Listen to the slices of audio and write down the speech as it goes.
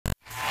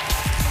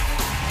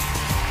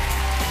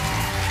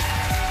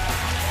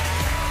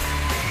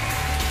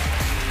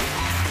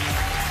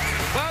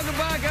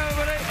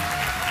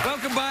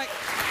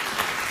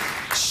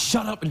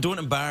Shut up and don't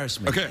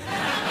embarrass me. Okay.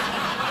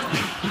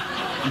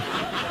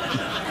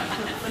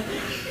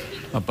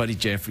 My buddy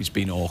Jeffrey's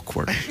been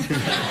awkward.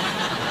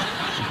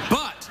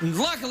 But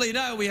luckily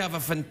now we have a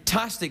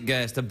fantastic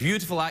guest, a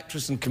beautiful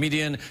actress and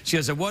comedian. She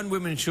has a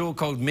one-woman show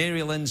called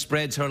Mary Lynn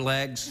Spreads Her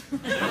Legs.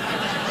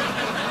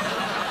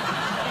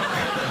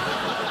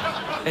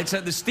 It's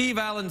at the Steve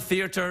Allen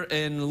Theatre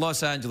in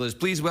Los Angeles.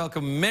 Please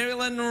welcome Mary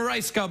Lynn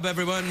Rajskub,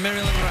 everyone. Mary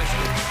Lynn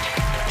Rajskub.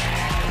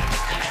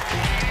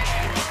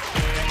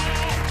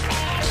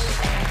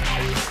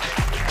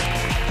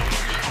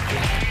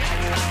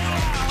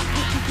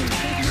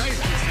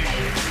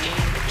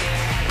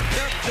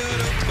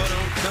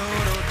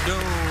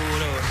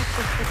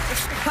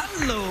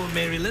 Hello,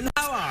 Mary Lynn.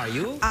 How are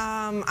you?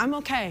 I'm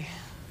okay.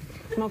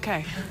 I'm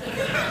okay.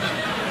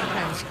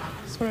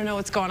 Just want to know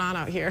what's going on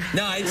out here.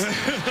 No,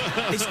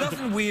 it's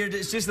nothing weird.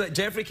 It's just that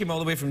Jeffrey came all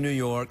the way from New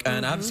York,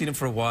 and I haven't seen him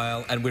for a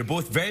while, and we're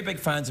both very big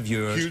fans of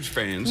yours. Huge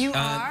fans. You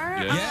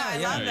are? Yeah. Oh, I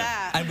love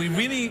that. And we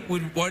really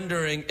were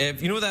wondering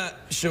if, you know that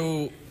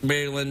show,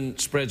 Mary Lynn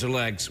Spreads Her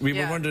Legs? We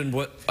were wondering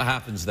what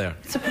happens there.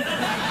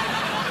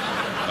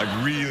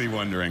 Like, really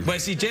wondering. Well,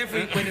 see,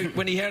 Jeffrey,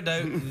 when he heard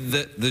out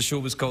that the show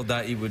was called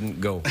that, he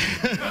wouldn't go.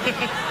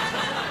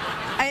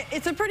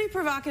 It's a pretty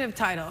provocative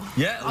title.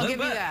 Yeah, I'll give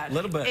you that. A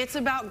little bit. It's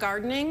about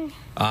gardening.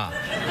 Ah.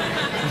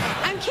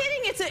 I'm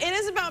kidding. It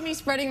is about me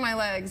spreading my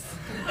legs.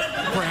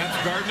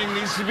 Perhaps gardening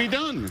needs to be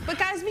done. But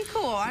guys, be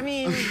cool. I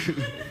mean...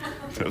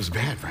 That was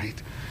bad,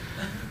 right?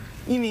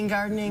 You mean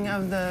gardening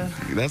of the...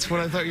 That's what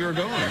I thought you were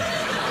going.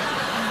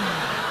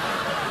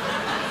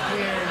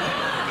 Weird.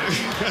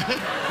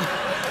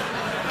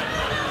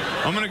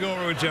 I'm going to go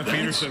over with Jeff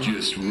Peterson.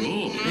 Just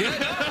roll. Yeah,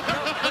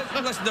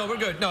 no, we're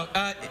good. No,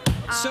 I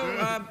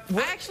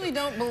actually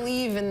don't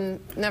believe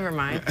in... Never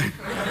mind. No,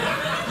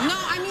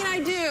 I mean,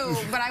 I do,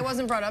 but I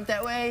wasn't brought up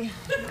that way.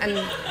 And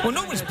well,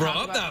 no one's brought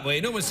up that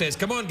way. No one says,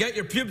 come on, get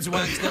your pubes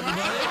waxed, everybody.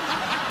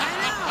 I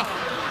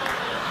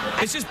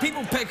know. It's just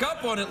people pick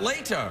up on it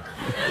later.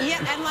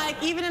 Yeah, and like,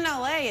 even in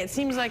L.A., it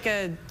seems like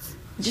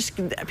just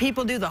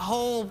people do the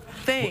whole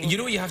thing. Well, you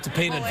know you have to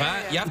pay in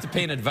advance. You have to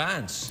pay in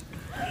advance.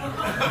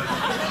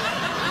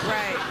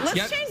 Right.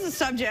 Let's change the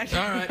subject.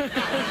 All right.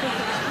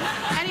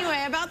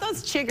 Anyway, about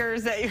those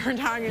chiggers that you were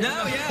talking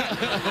about. No,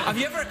 yeah. Have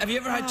you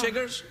ever had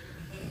chiggers?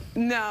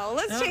 No.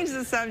 Let's change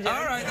the subject.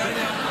 All right.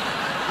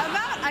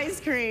 About ice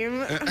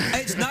cream.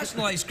 It's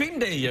National Ice Cream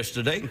Day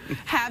yesterday.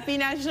 Happy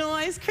National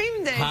Ice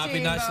Cream Day. Happy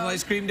National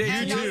Ice Cream Day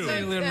to you,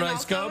 Lynn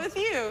Rajskub. Also with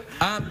you.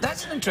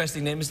 That's an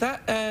interesting name. Is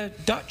that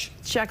Dutch?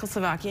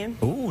 Czechoslovakian.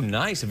 Oh,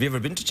 nice. Have you ever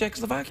been to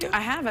Czechoslovakia?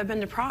 I have. I've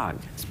been to Prague.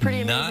 It's a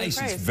pretty amazing nice.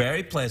 place. It's a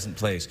very pleasant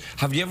place.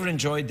 Have you ever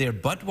enjoyed their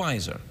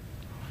Budweiser?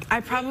 I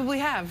probably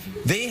have.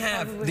 They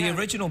have. The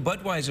original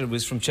Budweiser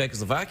was from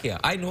Czechoslovakia.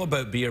 I know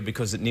about beer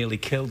because it nearly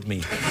killed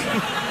me.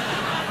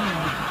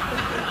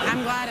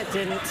 I'm glad it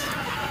didn't.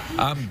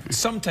 I'm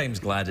sometimes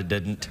glad it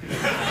didn't.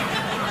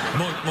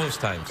 Most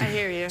times. I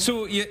hear you.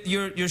 So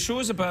your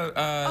show's about...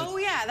 oh,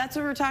 yeah, that's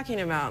what we're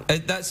talking about.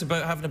 That's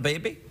about having a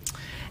baby?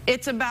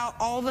 It's about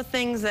all the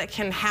things that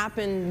can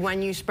happen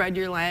when you spread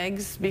your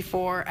legs,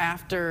 before,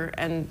 after,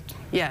 and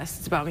yes,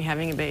 it's about me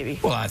having a baby.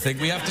 Well, I think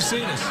we have to see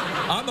this.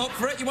 I'm up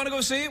for it. You want to go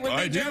see it with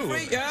me,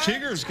 Jeffrey? Yeah.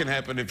 Chiggers can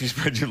happen if you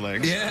spread your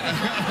legs. Yeah.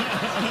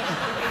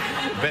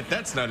 Bet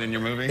that's not in your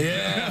movie.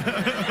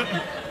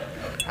 Yeah.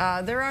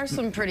 There are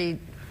some pretty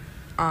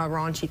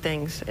raunchy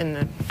things in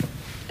the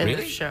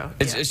show.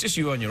 It's just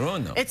you on your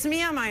own, though. It's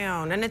me on my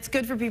own, and it's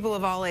good for people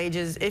of all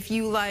ages if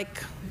you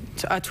like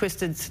a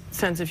twisted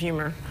sense of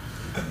humor.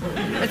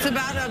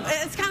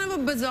 It's kind of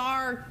a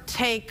bizarre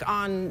take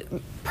on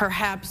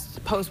perhaps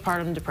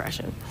postpartum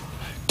depression.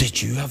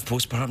 Did you have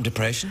postpartum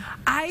depression?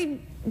 I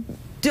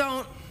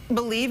don't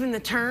believe in the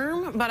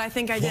term, but I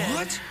think I did.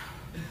 What?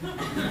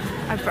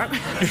 I thought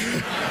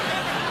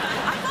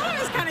I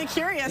was kind of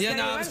curious. Yeah,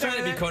 no, I was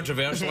trying to be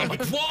controversial. I'm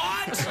like,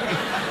 what?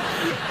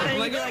 I'm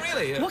like, oh,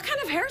 really? What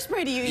kind of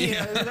hairspray do you use?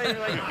 Yeah. You're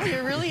like, oh,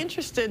 you're really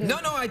interested in... No,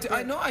 I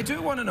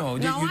do want to know.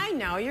 I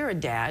know. You're a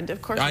dad.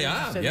 Of course I you're am.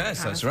 interested in Yes,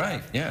 that kind that's of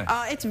right. stuff.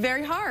 Yeah. It's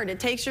very hard. It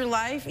takes your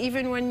life,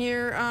 even when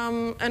you're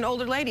an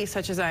older lady,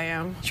 such as I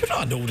am. You're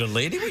not an older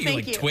lady. What, are you,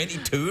 like 22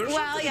 or something?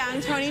 Well, yeah,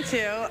 I'm 22.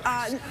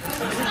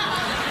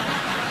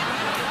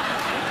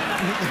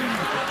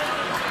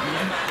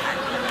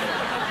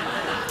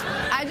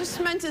 I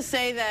just meant to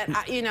say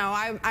that, you know,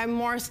 I'm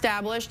more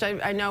established.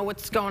 I know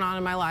what's going on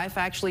in my life.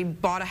 I actually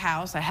bought a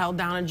house. I held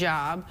down a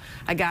job.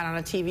 I got on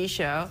a TV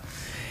show.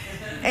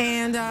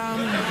 And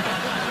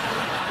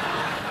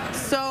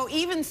so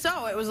even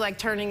so, it was like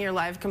turning your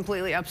life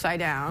completely upside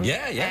down.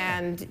 Yeah.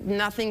 And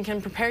nothing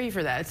can prepare you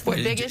for that. It's the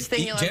biggest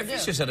thing you'll ever do.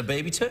 Jeffrey's just had a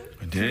baby too?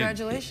 I did.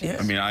 Congratulations. Yes.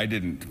 I mean, I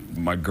didn't.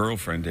 My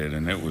girlfriend did,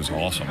 and it was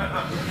awesome.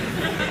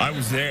 I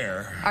was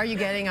there. Are you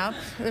getting up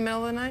in the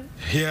middle of the night?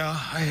 Yeah,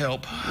 I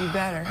help. You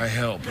better. I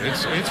help.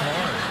 It's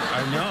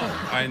hard.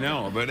 I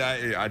know. But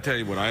I tell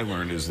you what I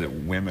learned is that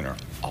women are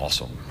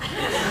awesome.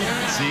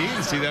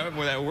 See that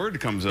where that word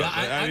comes up.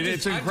 I mean,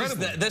 it's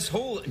incredible. This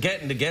whole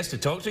getting the guests to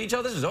talk to each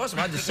other, this is awesome.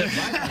 I just sit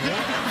back and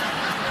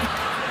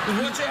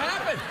Watch it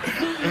happen.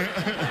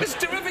 It's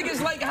terrific.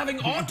 It's like having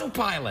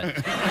autopilot.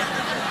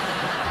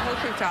 I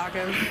hope you're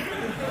talking.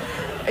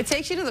 It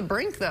takes you to the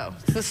brink, though.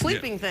 It's the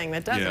sleeping thing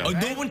that does it, Oh,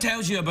 right? no one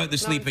tells you about the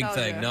sleeping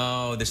thing. you.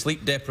 No, the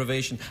sleep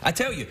deprivation. I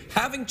tell you,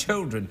 having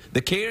children,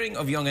 the caring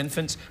of young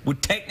infants,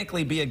 would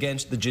technically be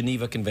against the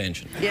Geneva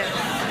Convention. Yeah.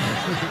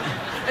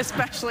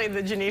 Especially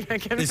the Geneva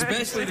Convention.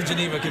 Especially the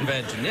Geneva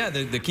Convention. Yeah,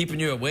 they're keeping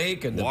you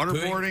awake and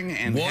Waterboarding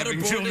and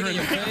having children. in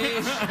your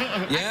face.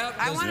 Yeah.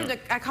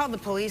 I called the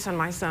police on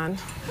my son.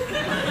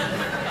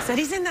 I said,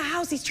 he's in the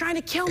house. He's trying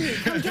to kill me.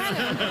 Come get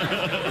him.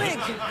 Quick.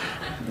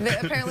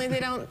 Apparently they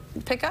don't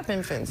pick up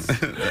infants.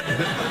 They're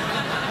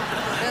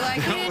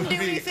like, he didn't do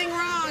anything wrong.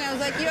 I was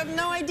like, you have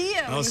no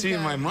idea. I'll see,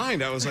 in my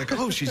mind, I was like,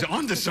 oh, she's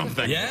onto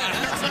something. Yeah,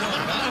 that's not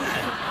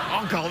bad.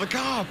 I'll call the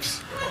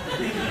cops.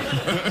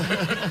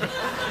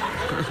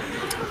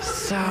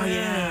 So,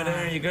 Yeah,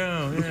 there you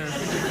go. Yeah.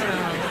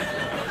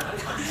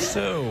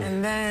 So.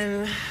 And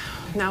then,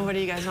 now what do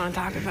you guys want to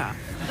talk about?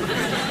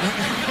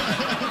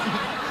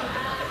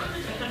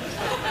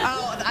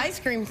 Oh, the ice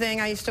cream thing.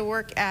 I used to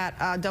work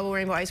at Double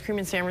Rainbow Ice Cream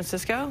in San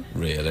Francisco.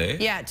 Really?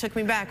 Yeah, it took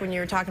me back when you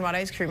were talking about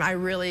ice cream. I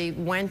really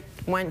went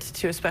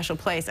to a special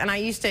place, and I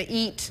used to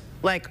eat,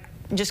 like,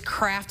 just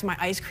craft my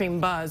ice cream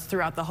buzz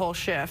throughout the whole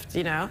shift,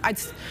 you know? I'd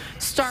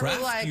start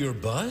with, like... your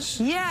buzz?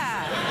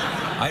 Yeah.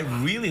 I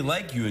really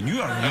like you, and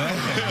you are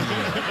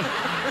welcome.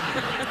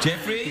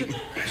 Jeffrey,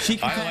 she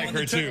can come I like on her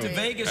the trip too. to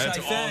Vegas, That's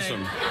I think.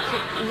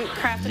 awesome.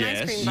 Craft an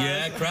ice cream buzz.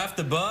 Yeah, craft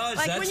the buzz,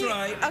 Like that's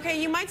right.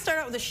 Okay, you might start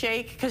out with a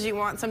shake because you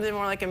want something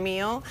more like a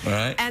meal.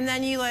 Right. And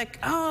then you like,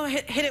 oh,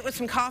 hit it with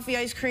some coffee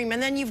ice cream,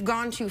 and then you've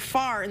gone too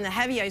far in the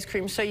heavy ice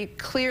cream, so you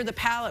clear the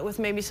palate with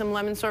maybe some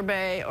lemon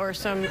sorbet or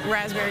some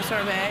raspberry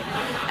sorbet,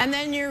 and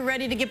then you're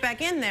ready to get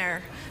back in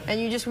there. And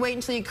you just wait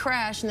until you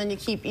crash, and then you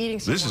keep eating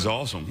some This is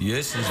awesome.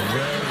 This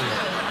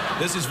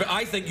is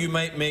I think you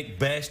might make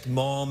best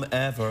mom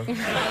ever.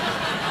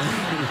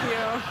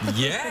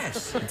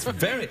 Yes, it's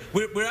very...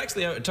 We're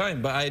actually out of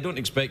time, but I don't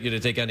expect you to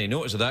take any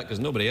notice of that because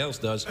nobody else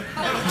does.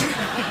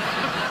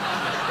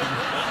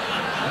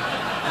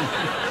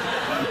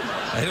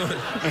 I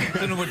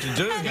don't know what you're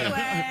doing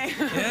Anyway.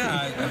 here.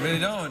 Yeah, I really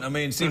don't. I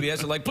mean,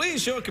 CBS are like,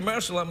 please show a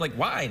commercial. I'm like,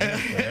 why?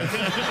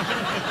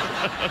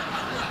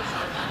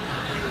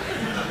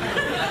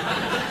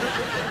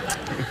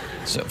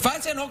 So,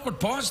 fancy an awkward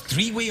pause?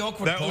 Three-way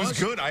awkward pause? That was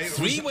good. I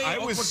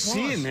was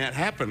seeing that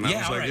happen.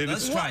 Yeah, all right,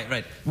 let's try it.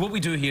 Right. What we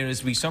do here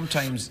is we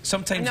sometimes...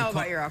 I know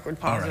about your awkward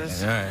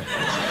pauses. All right.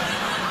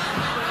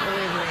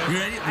 Believe me. You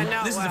ready? I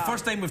know. This is the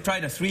first time we've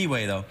tried a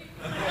three-way, though.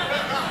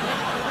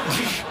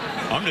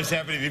 I'm just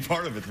happy to be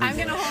part of it. I'm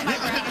going to hold my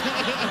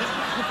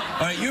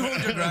breath. All right, you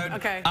hold your ground.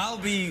 Okay. I'll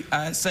be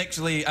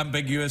sexually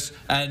ambiguous,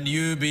 and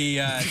you be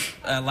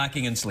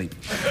lacking in sleep.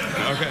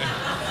 Okay.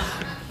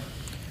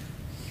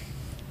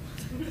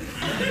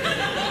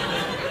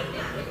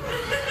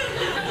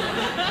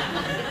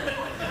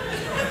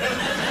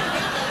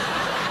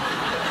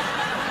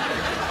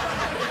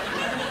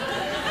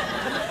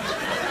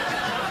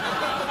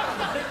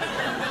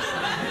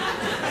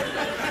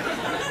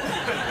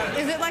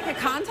 Is it like a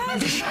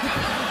contest?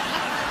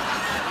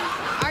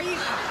 Are you...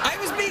 I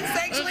was being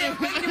sexually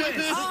ambiguous.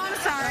 Oh, I'm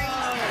sorry.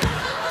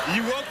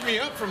 You woke me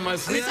up from my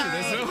sleep.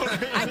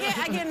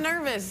 I get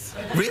nervous.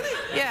 Really?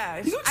 Yeah.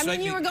 You don't I mean, strike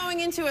you me- were going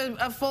into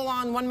a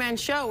full-on one-man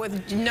show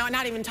with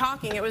not even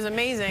talking. It was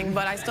amazing,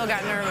 but I still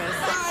got nervous.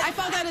 I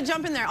felt I had to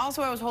jump in there.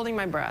 Also, I was holding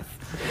my breath.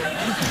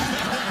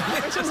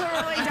 Which was a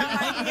really dumb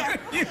idea.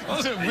 That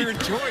was a weird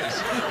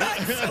choice.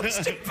 That's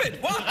so stupid.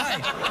 Why?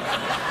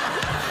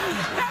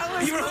 That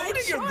was You were my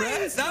holding your breath?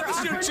 choice That for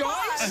was your awkward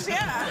choice? pause,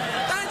 Yeah.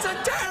 That's a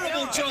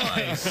terrible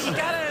choice. You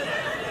gotta...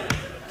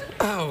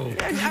 Oh.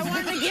 I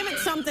wanted to give it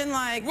something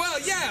like... Well,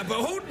 yeah,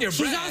 but holding your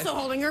She's breath... also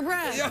holding her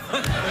breath. Yeah.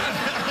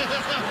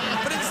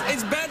 But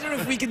it's better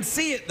if we can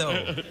see it,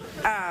 though.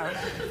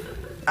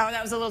 Oh,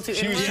 that was a little too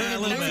inward. Yeah, a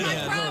little That's bit, my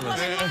yeah, a little problem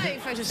bit. in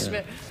life. I just...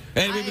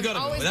 Anyway, we got to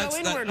always go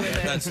inward with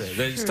it. That's it.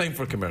 It's time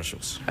for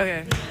commercials.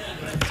 Okay.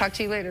 Talk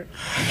to you later.